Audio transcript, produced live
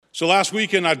So last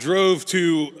weekend I drove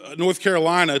to North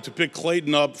Carolina to pick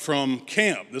Clayton up from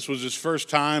camp. This was his first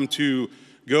time to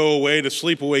go away to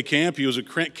sleepaway camp. He was at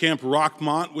Camp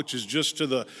Rockmont, which is just to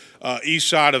the east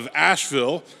side of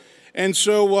Asheville. And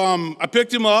so I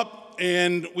picked him up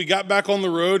and we got back on the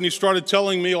road and he started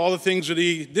telling me all the things that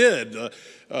he did.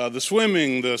 The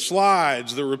swimming, the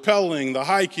slides, the rappelling, the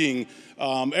hiking,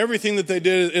 everything that they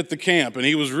did at the camp. And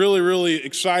he was really, really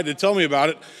excited to tell me about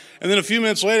it. And then a few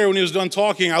minutes later, when he was done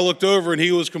talking, I looked over and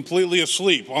he was completely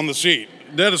asleep on the seat,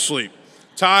 dead asleep,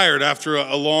 tired after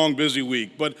a long, busy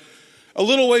week. But a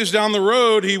little ways down the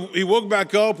road, he woke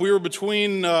back up. We were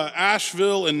between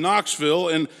Asheville and Knoxville.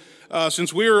 And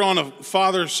since we were on a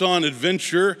father-son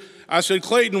adventure, I said,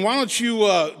 Clayton, why don't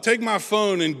you take my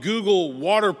phone and Google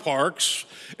water parks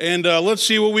and let's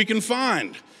see what we can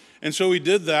find. And so he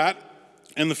did that.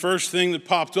 And the first thing that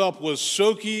popped up was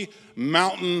Soaky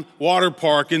Mountain Water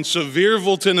Park in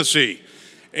Sevierville, Tennessee.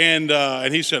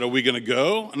 And he said, are we going to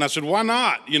go? And I said, why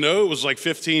not? You know, it was like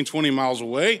 15, 20 miles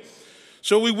away.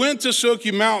 So we went to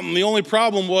Soaky Mountain. The only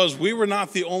problem was we were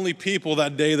not the only people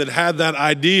that day that had that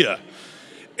idea.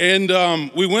 And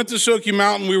we went to Soaky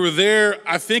Mountain. We were there,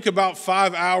 I think, about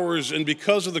 5 hours. And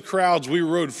because of the crowds, we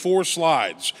rode 4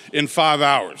 slides in 5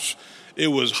 hours. It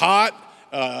was hot.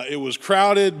 It was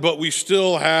crowded, but we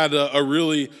still had a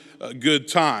really good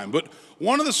time. But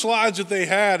one of the slides that they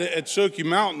had at Soaky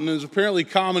Mountain is apparently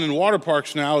common in water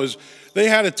parks now is they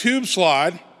had a tube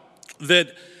slide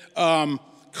that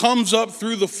comes up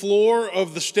through the floor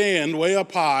of the stand way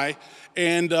up high.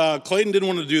 And Clayton didn't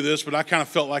want to do this, but I kind of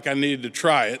felt like I needed to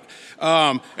try it.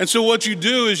 And so what you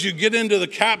do is you get into the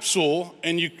capsule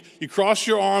and you cross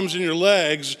your arms and your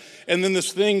legs, and then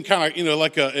this thing kind of,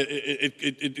 like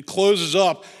it closes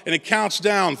up and it counts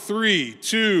down 3,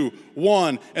 2,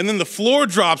 1, and then the floor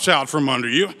drops out from under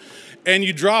you, and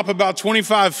you drop about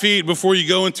 25 feet before you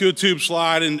go into a tube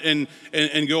slide and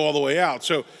go all the way out.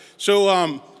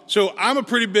 So I'm a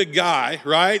pretty big guy,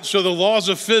 right? So the laws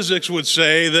of physics would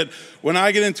say that when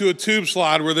I get into a tube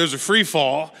slide where there's a free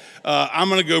fall, I'm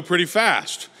going to go pretty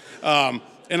fast.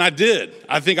 And I did.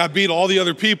 I think I beat all the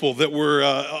other people that were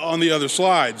on the other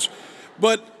slides.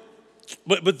 But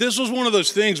this was one of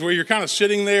those things where you're kind of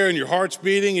sitting there and your heart's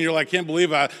beating and you're like, can't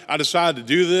believe I decided to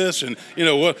do this. And,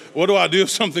 what do I do if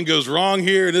something goes wrong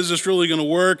here? And is this really going to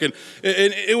work? And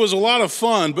it was a lot of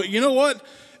fun. But you know what?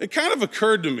 It kind of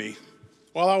occurred to me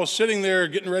while I was sitting there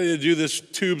getting ready to do this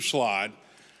tube slide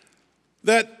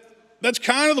that's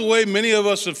kind of the way many of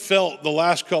us have felt the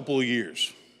last couple of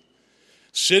years.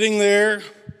 Sitting there,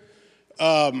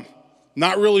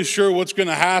 not really sure what's going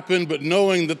to happen, but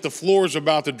knowing that the floor is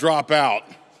about to drop out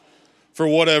for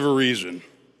whatever reason.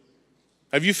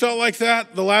 Have you felt like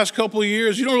that the last couple of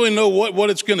years? You don't really know what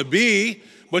it's going to be,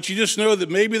 but you just know that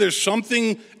maybe there's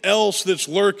something else that's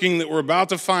lurking that we're about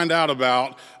to find out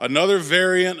about, another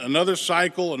variant, another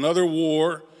cycle, another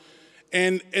war,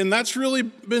 and that's really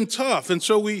been tough. And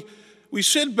so we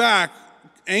sit back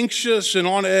anxious and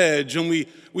on edge, and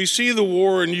we see the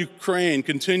war in Ukraine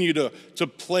continue to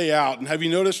play out. And have you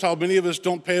noticed how many of us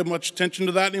don't pay much attention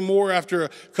to that anymore after a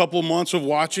couple of months of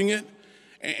watching it?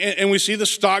 And we see the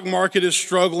stock market is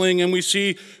struggling, and we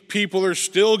see people are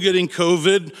still getting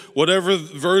COVID, whatever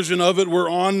version of it we're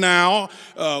on now.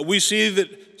 We see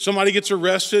that somebody gets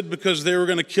arrested because they were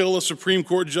going to kill a Supreme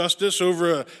Court justice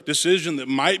over a decision that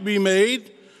might be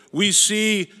made. We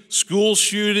see school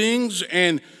shootings,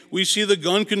 and we see the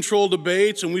gun control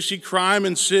debates, and we see crime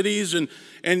in cities. And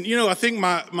I think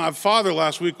my father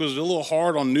last week was a little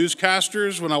hard on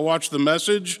newscasters when I watched the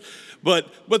message.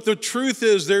 But the truth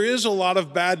is there is a lot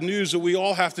of bad news that we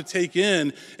all have to take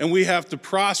in, and we have to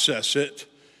process it.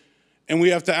 And we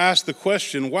have to ask the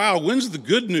question, wow, when's the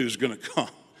good news going to come?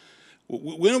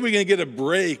 When are we going to get a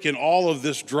break in all of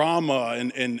this drama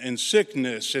and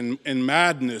sickness and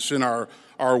madness in our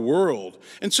world?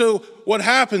 And so what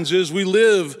happens is we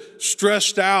live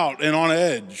stressed out and on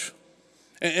edge.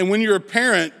 And when you're a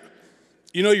parent,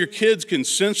 your kids can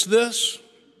sense this.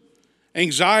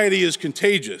 Anxiety is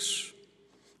contagious.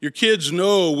 Your kids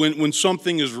know when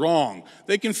something is wrong.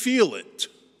 They can feel it.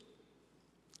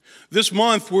 This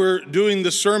month, we're doing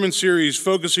the sermon series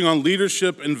focusing on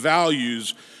leadership and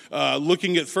values,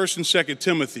 looking at 1 and 2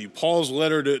 Timothy, Paul's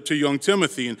letter to young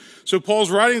Timothy. And so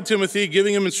Paul's writing to Timothy,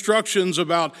 giving him instructions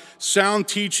about sound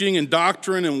teaching and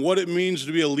doctrine and what it means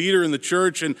to be a leader in the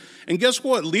church. And guess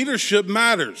what? Leadership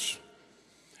matters.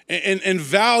 And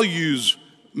values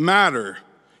matter.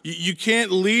 You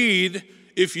can't lead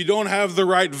if you don't have the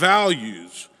right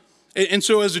values. And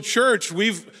so as a church,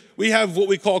 we've We have what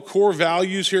we call core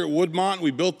values here at Woodmont. We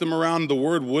built them around the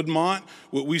word Woodmont.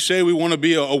 We say we want to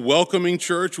be a welcoming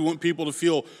church. We want people to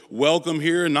feel welcome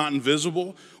here and not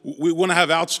invisible. We want to have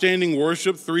outstanding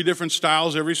worship, 3 different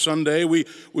styles every Sunday. We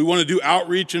want to do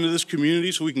outreach into this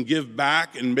community so we can give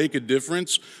back and make a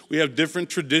difference. We have different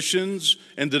traditions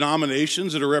and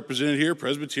denominations that are represented here: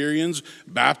 Presbyterians,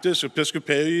 Baptists,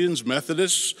 Episcopalians,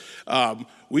 Methodists.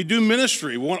 We do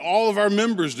ministry. We want all of our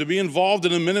members to be involved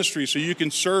in a ministry so you can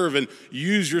serve and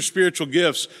use your spiritual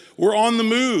gifts. We're on the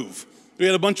move. We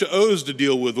had a bunch of O's to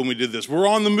deal with when we did this. We're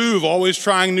on the move, always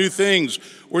trying new things.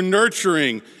 We're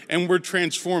nurturing and we're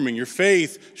transforming. Your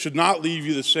faith should not leave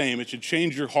you the same. It should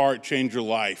change your heart, change your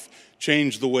life,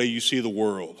 change the way you see the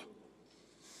world.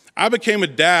 I became a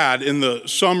dad in the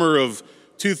summer of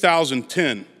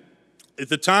 2010. At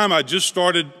the time, I just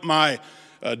started my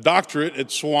doctorate at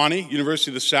Sewanee,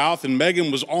 University of the South, and Megan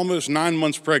was almost 9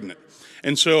 months pregnant.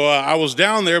 And so I was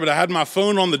down there, but I had my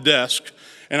phone on the desk,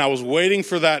 and I was waiting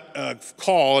for that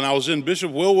call, and I was in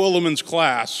Bishop Will Williman's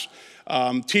class,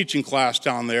 teaching class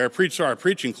down there,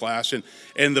 preaching class,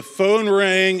 and the phone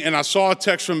rang, and I saw a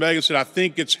text from Megan that said, "I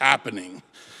think it's happening."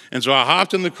 And so I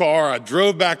hopped in the car, I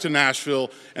drove back to Nashville,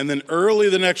 and then early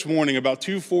the next morning, about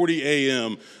 2:40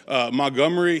 a.m.,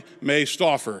 Montgomery May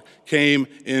Stauffer came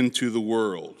into the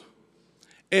world.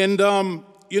 And, a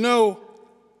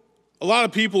lot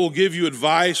of people will give you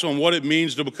advice on what it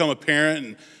means to become a parent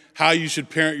and how you should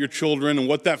parent your children and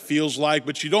what that feels like,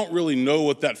 but you don't really know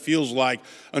what that feels like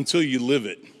until you live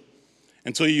it,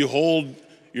 until you hold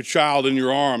your child in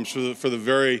your arms for the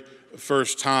very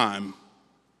first time.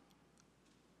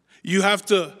 You have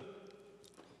to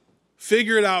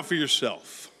figure it out for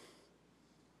yourself.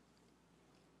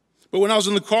 But when I was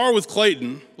in the car with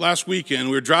Clayton last weekend,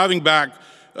 we were driving back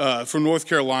from North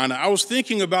Carolina, I was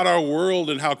thinking about our world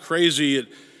and how crazy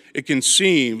it can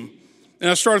seem.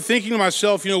 And I started thinking to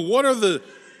myself, what are the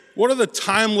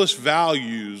timeless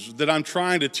values that I'm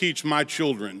trying to teach my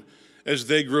children as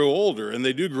they grow older? And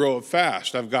they do grow up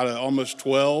fast. I've got an almost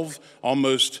 12,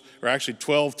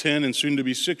 10, and soon to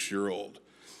be 6-year-old.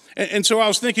 And so I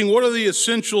was thinking, what are the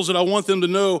essentials that I want them to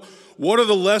know? What are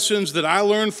the lessons that I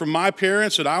learned from my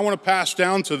parents that I want to pass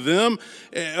down to them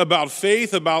about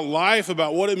faith, about life,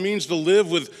 about what it means to live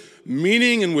with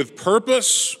meaning and with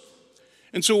purpose?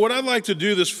 And so what I'd like to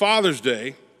do this Father's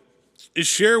Day is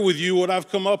share with you what I've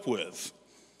come up with.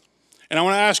 And I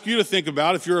want to ask you to think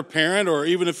about, if you're a parent or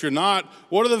even if you're not,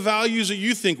 what are the values that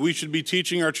you think we should be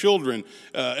teaching our children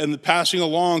and passing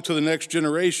along to the next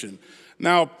generation?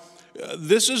 Now,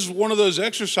 this is one of those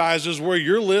exercises where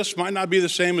your list might not be the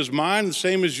same as mine, the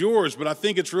same as yours, but I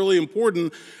think it's really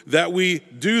important that we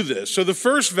do this. So the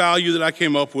first value that I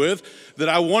came up with that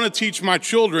I want to teach my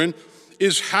children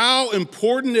is how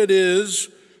important it is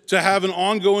to have an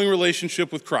ongoing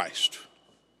relationship with Christ.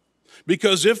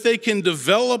 Because if they can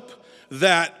develop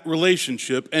that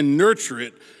relationship and nurture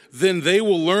it, then they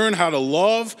will learn how to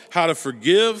love, how to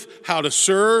forgive, how to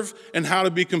serve, and how to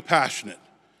be compassionate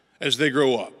as they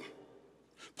grow up.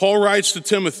 Paul writes to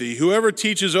Timothy, "Whoever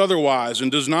teaches otherwise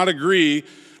and does not agree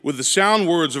with the sound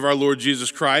words of our Lord Jesus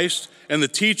Christ and the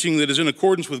teaching that is in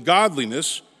accordance with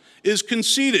godliness is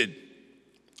conceited,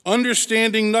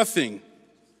 understanding nothing,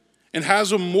 and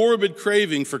has a morbid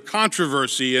craving for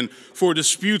controversy and for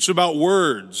disputes about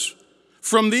words.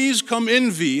 From these come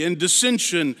envy and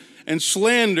dissension and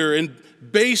slander and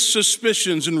base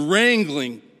suspicions and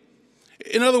wrangling."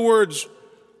 In other words,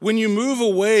 when you move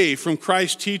away from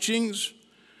Christ's teachings,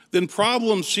 then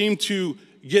problems seem to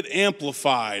get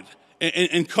amplified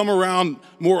and come around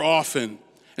more often.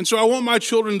 And so I want my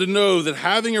children to know that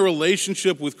having a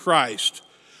relationship with Christ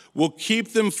will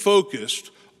keep them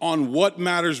focused on what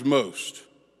matters most.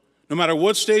 No matter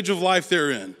what stage of life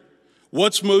they're in,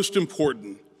 what's most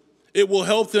important. It will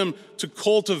help them to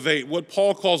cultivate what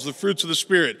Paul calls the fruits of the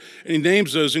Spirit. And he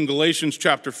names those in Galatians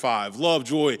chapter 5. Love,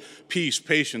 joy, peace,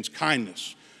 patience,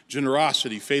 kindness,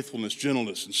 generosity, faithfulness,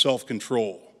 gentleness, and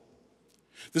self-control.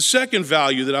 The second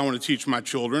value that I want to teach my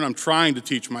children, I'm trying to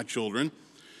teach my children,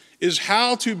 is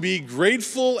how to be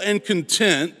grateful and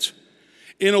content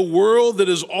in a world that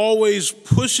is always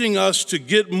pushing us to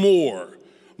get more.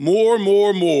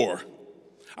 I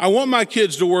want my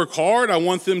kids to work hard. I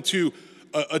want them to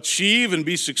achieve and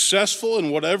be successful in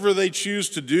whatever they choose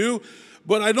to do,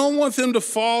 but I don't want them to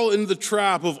fall into the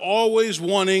trap of always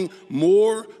wanting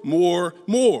more,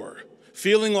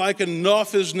 feeling like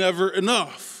enough is never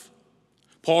enough.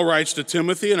 Paul writes to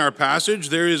Timothy in our passage,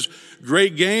 "There is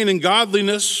great gain in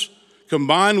godliness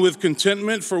combined with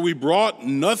contentment, for we brought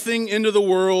nothing into the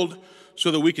world so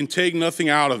that we can take nothing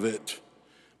out of it.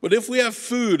 But if we have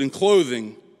food and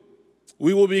clothing,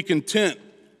 we will be content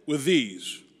with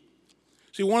these.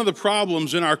 See, one of the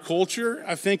problems in our culture,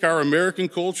 I think our American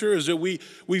culture, is that we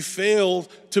fail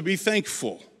to be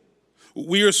thankful.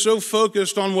 We are so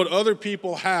focused on what other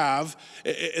people have,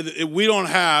 we don't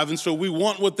have, and so we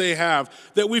want what they have,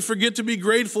 that we forget to be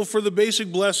grateful for the basic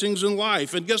blessings in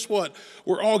life. And guess what?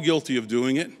 We're all guilty of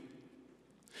doing it.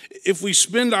 If we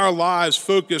spend our lives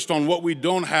focused on what we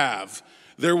don't have,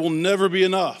 there will never be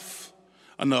enough.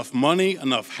 Enough money,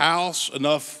 enough house,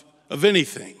 enough of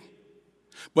anything.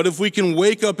 But if we can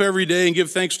wake up every day and give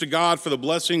thanks to God for the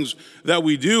blessings that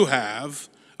we do have,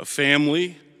 a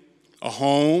family, a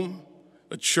home,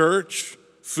 a church,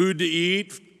 food to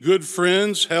eat, good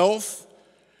friends, health,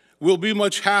 we'll be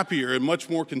much happier and much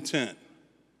more content.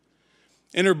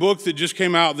 In her book that just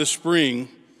came out this spring,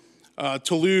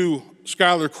 Tolu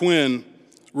Schuyler Quinn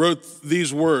wrote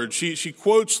these words. She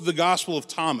quotes the Gospel of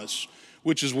Thomas,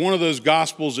 which is one of those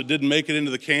Gospels that didn't make it into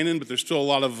the canon, but there's still a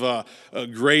lot of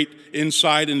great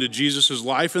insight into Jesus'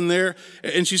 life in there.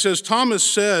 And she says, Thomas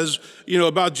says,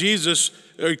 about Jesus,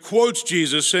 or he quotes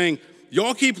Jesus saying,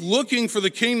 y'all keep looking for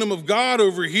the kingdom of God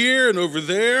over here and over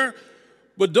there,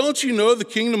 but don't you know the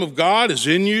kingdom of God is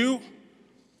in you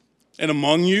and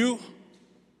among you?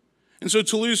 And so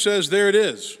Toulouse says, there it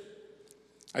is.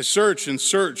 I search and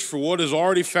search for what has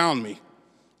already found me,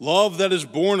 love that is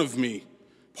born of me,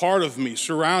 part of me,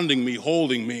 surrounding me,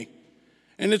 holding me.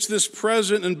 And it's this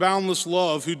present and boundless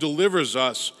love who delivers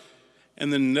us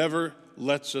and then never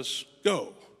lets us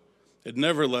go. It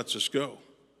never lets us go.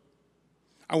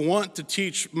 I want to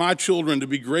teach my children to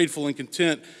be grateful and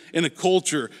content in a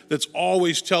culture that's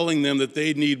always telling them that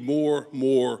they need more,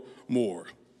 more, more.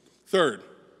 Third,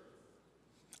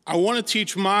 I want to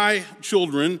teach my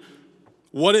children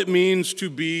what it means to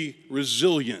be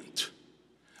resilient.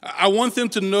 I want them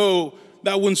to know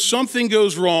that when something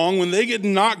goes wrong, when they get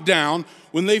knocked down,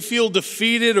 when they feel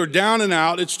defeated or down and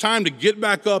out, it's time to get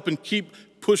back up and keep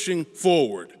pushing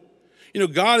forward.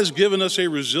 God has given us a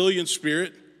resilient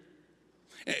spirit.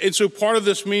 And so part of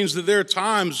this means that there are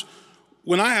times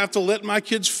when I have to let my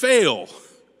kids fail,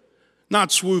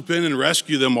 not swoop in and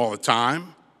rescue them all the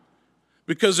time.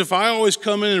 Because if I always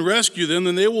come in and rescue them,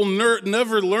 then they will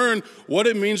never learn what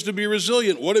it means to be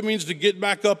resilient, what it means to get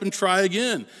back up and try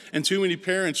again. And too many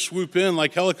parents swoop in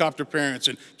like helicopter parents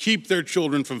and keep their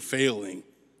children from failing.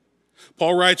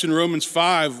 Paul writes in Romans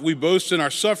 5, we boast in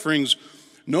our sufferings,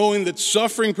 knowing that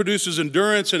suffering produces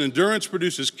endurance, and endurance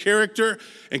produces character,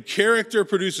 and character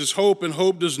produces hope, and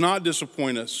hope does not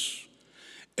disappoint us.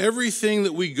 Everything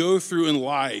that we go through in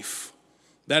life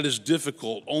that is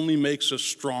difficult only makes us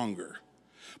stronger.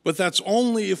 But that's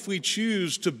only if we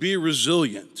choose to be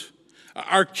resilient.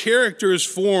 Our character is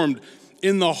formed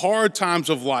in the hard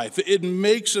times of life. It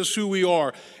makes us who we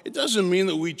are. It doesn't mean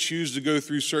that we choose to go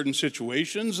through certain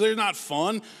situations. They're not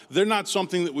fun. They're not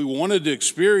something that we wanted to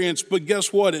experience. But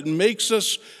guess what? It makes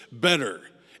us better.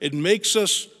 It makes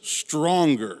us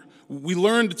stronger. We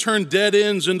learn to turn dead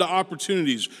ends into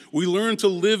opportunities. We learn to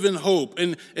live in hope.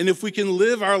 And if we can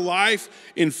live our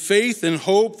life in faith and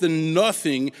hope, then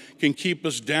nothing can keep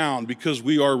us down because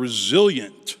we are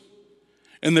resilient.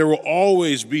 And there will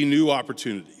always be new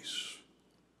opportunities.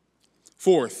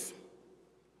 Fourth,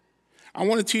 I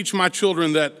want to teach my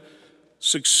children that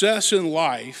success in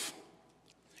life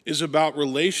is about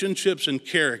relationships and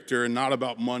character and not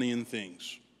about money and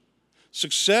things.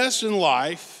 Success in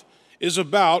life is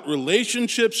about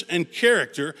relationships and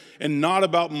character and not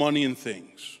about money and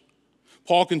things.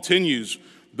 Paul continues,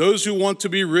 those who want to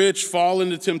be rich fall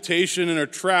into temptation and are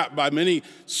trapped by many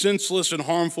senseless and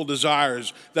harmful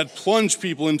desires that plunge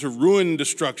people into ruin and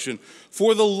destruction.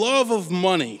 For the love of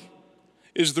money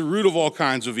is the root of all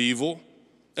kinds of evil,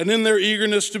 and in their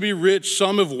eagerness to be rich,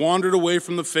 some have wandered away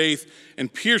from the faith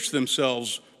and pierced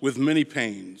themselves with many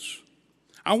pains.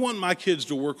 I want my kids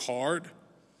to work hard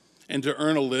and to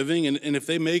earn a living, and if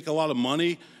they make a lot of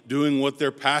money doing what they're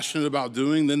passionate about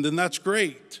doing, then that's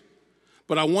great.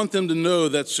 But I want them to know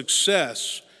that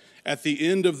success at the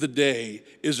end of the day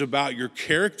is about your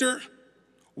character,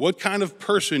 what kind of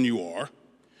person you are,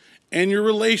 and your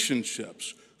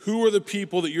relationships. Who are the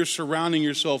people that you're surrounding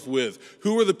yourself with?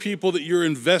 Who are the people that you're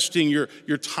investing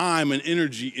your time and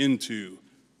energy into?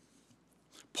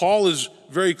 Paul is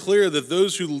very clear that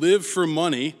those who live for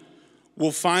money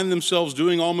will find themselves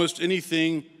doing almost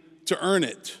anything to earn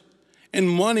it. And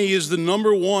money is the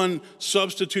number one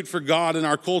substitute for God in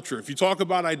our culture. If you talk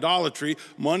about idolatry,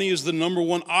 money is the number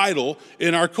one idol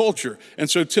in our culture. And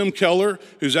so Tim Keller,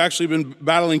 who's actually been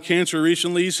battling cancer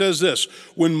recently, he says this: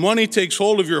 when money takes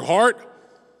hold of your heart,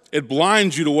 it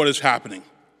blinds you to what is happening.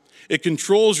 It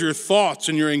controls your thoughts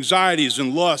and your anxieties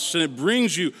and lusts, and it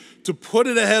brings you to put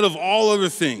it ahead of all other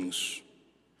things.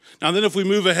 Now then, if we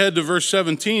move ahead to verse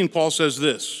 17, Paul says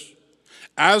this: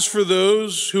 "As for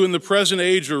those who in the present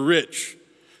age are rich,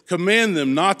 command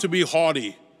them not to be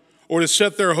haughty or to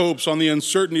set their hopes on the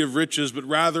uncertainty of riches, but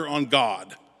rather on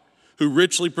God, who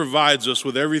richly provides us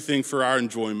with everything for our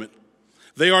enjoyment.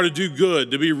 They are to do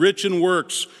good, to be rich in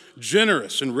works,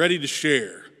 generous and ready to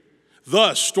share,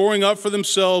 thus storing up for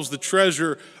themselves the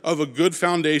treasure of a good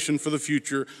foundation for the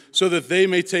future, so that they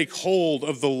may take hold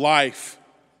of the life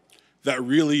that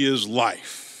really is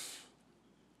life."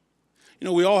 You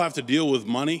know, we all have to deal with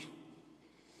money.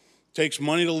 It takes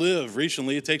money to live.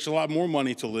 Recently, it takes a lot more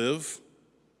money to live.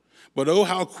 But oh,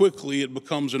 how quickly it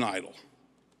becomes an idol.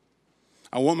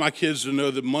 I want my kids to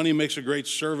know that money makes a great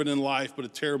servant in life, but a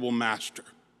terrible master.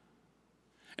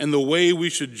 And the way we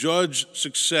should judge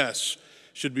success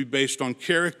should be based on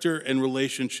character and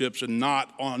relationships and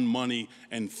not on money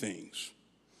and things.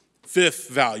 Fifth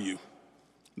value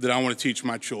that I want to teach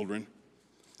my children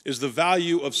is the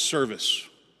value of service.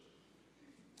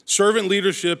 Servant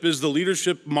leadership is the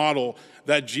leadership model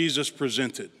that Jesus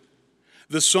presented.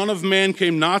 The Son of Man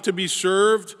came not to be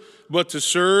served, but to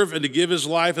serve and to give his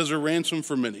life as a ransom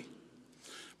for many.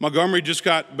 Montgomery just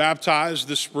got baptized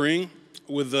this spring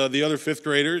with the other fifth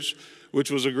graders,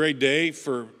 which was a great day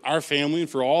for our family and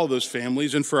for all of those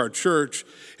families and for our church.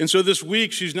 And so this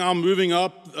week, she's now moving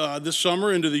up this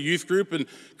summer into the youth group, and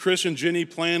Chris and Jenny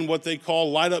plan what they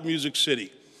call Light Up Music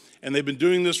City. And they've been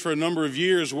doing this for a number of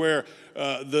years, where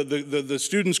the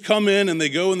students come in and they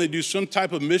go and they do some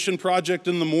type of mission project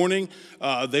in the morning.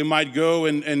 They might go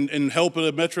and help at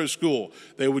a metro school.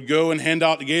 They would go and hand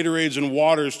out Gatorades and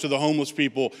waters to the homeless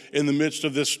people in the midst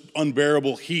of this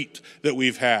unbearable heat that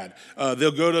we've had.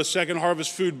 They'll go to a Second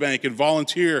Harvest Food Bank and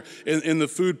volunteer in the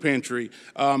food pantry.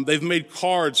 They've made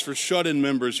cards for shut-in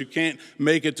members who can't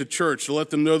make it to church to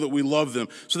let them know that we love them.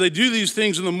 So they do these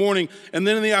things in the morning, and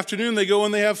then in the afternoon they go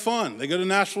and they have fun. They go to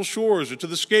National Shores or to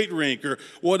the skate rink or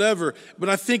whatever. But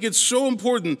I think it's so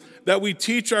important that we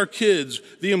teach our kids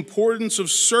the importance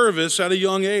of service at a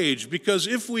young age, because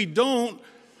if we don't,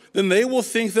 then they will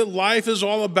think that life is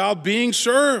all about being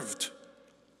served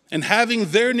and having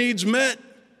their needs met.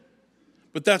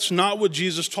 But that's not what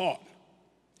Jesus taught.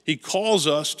 He calls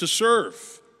us to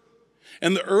serve.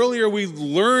 And the earlier we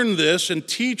learn this and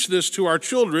teach this to our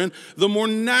children, the more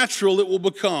natural it will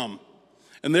become.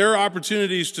 And there are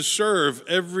opportunities to serve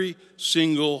every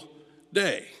single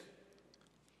day.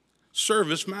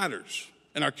 Service matters,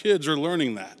 and our kids are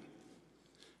learning that.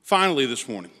 Finally, this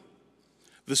morning,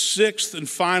 the sixth and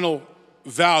final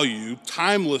value,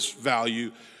 timeless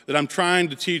value, that I'm trying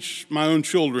to teach my own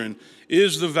children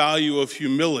is the value of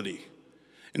humility.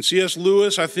 And C.S.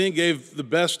 Lewis, I think, gave the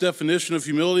best definition of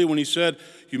humility when he said,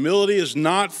 humility is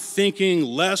not thinking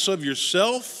less of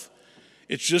yourself,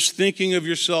 it's just thinking of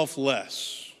yourself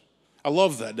less. I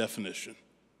love that definition.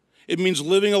 It means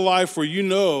living a life where you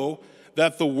know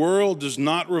that the world does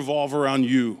not revolve around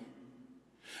you.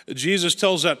 Jesus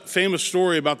tells that famous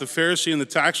story about the Pharisee and the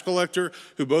tax collector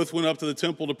who both went up to the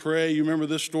temple to pray. You remember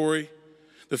this story?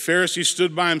 The Pharisee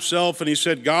stood by himself and he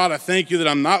said, "God, I thank you that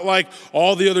I'm not like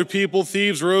all the other people,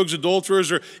 thieves, rogues, adulterers,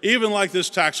 or even like this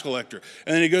tax collector."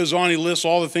 And then he goes on, he lists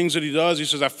all the things that he does. He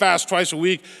says, "I fast twice a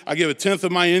week. I give 1/10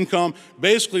 of my income."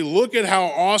 Basically, look at how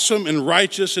awesome and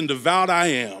righteous and devout I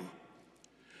am.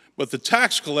 But the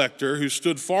tax collector, who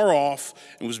stood far off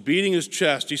and was beating his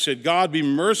chest, he said, "God, be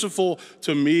merciful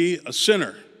to me, a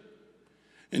sinner."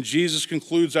 And Jesus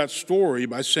concludes that story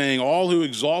by saying, all who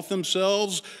exalt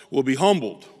themselves will be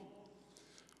humbled,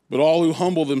 but all who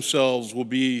humble themselves will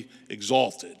be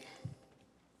exalted.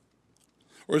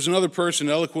 Or as another person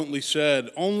eloquently said,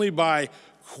 only by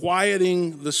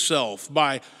quieting the self,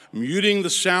 by muting the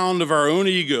sound of our own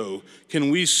ego, can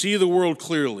we see the world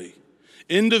clearly.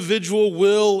 Individual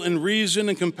will and reason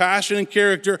and compassion and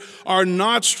character are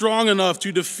not strong enough to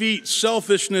defeat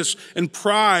selfishness and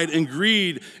pride and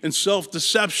greed and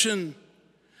self-deception.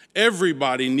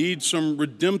 Everybody needs some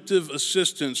redemptive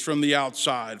assistance from the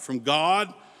outside, from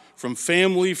God, from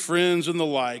family, friends, and the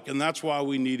like, and that's why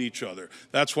we need each other.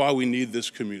 That's why we need this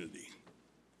community.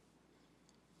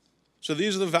 So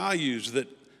these are the values that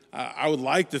I would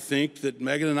like to think that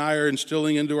Megan and I are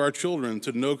instilling into our children: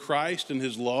 to know Christ and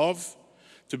his love,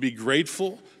 to be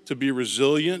grateful, to be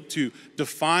resilient, to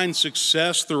define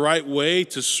success the right way,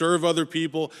 to serve other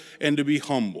people, and to be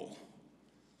humble.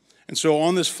 And so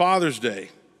on this Father's Day,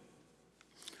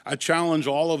 I challenge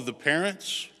all of the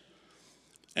parents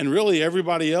and really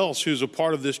everybody else who's a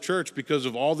part of this church, because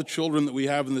of all the children that we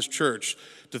have in this church,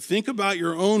 to think about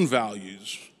your own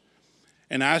values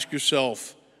and ask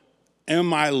yourself,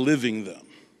 am I living them?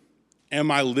 Am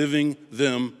I living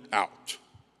them out?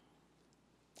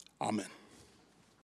 Amen.